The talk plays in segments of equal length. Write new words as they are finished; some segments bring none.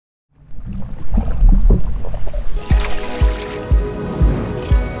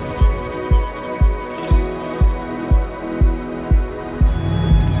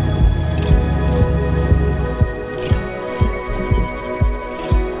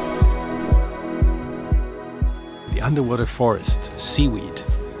underwater forests, seaweed,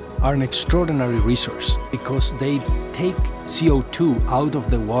 are an extraordinary resource because they take CO2 out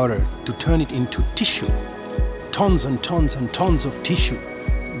of the water to turn it into tissue. Tons and tons and tons of tissue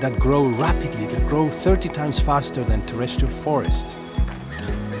that grow rapidly, that grow 30 times faster than terrestrial forests.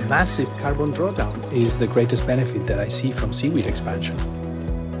 Massive carbon drawdown is the greatest benefit that I see from seaweed expansion.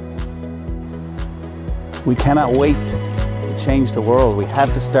 We cannot wait to change the world. We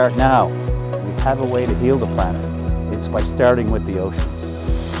have to start now. We have a way to heal the planet. It's by starting with the oceans.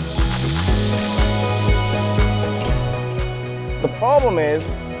 The problem is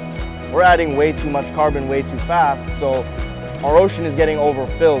we're adding way too much carbon way too fast, so our ocean is getting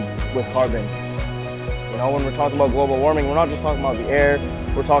overfilled with carbon. You know, when we're talking about global warming, we're not just talking about the air,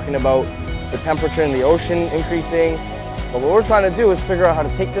 we're talking about the temperature in the ocean increasing. But what we're trying to do is figure out how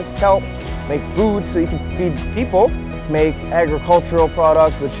to take this kelp, make food so you can feed people, make agricultural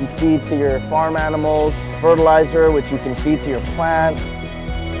products which you feed to your farm animals, fertilizer which you can feed to your plants.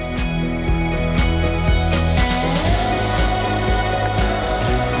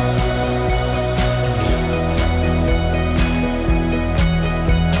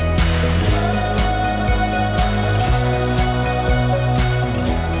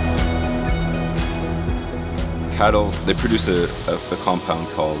 Cattle, they produce a compound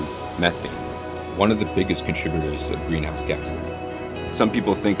called methane, one of the biggest contributors of greenhouse gases. Some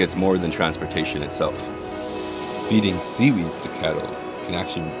people think it's more than transportation itself. Feeding seaweed to cattle can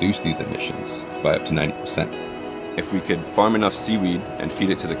actually reduce these emissions by up to 90%. If we could farm enough seaweed and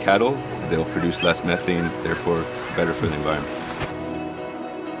feed it to the cattle, they'll produce less methane, therefore better for the environment.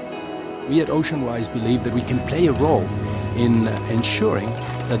 We at OceanWise believe that we can play a role in ensuring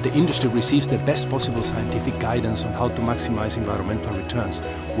that the industry receives the best possible scientific guidance on how to maximize environmental returns,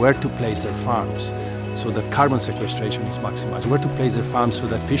 where to place their farms so that carbon sequestration is maximized, where to place their farms so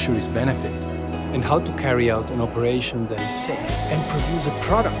that fisheries benefit, and how to carry out an operation that is safe and produce a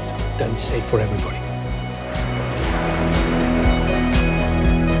product that is safe for everybody.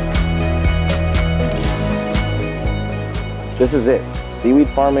 This is it. Seaweed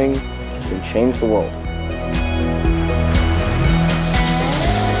farming can change the world.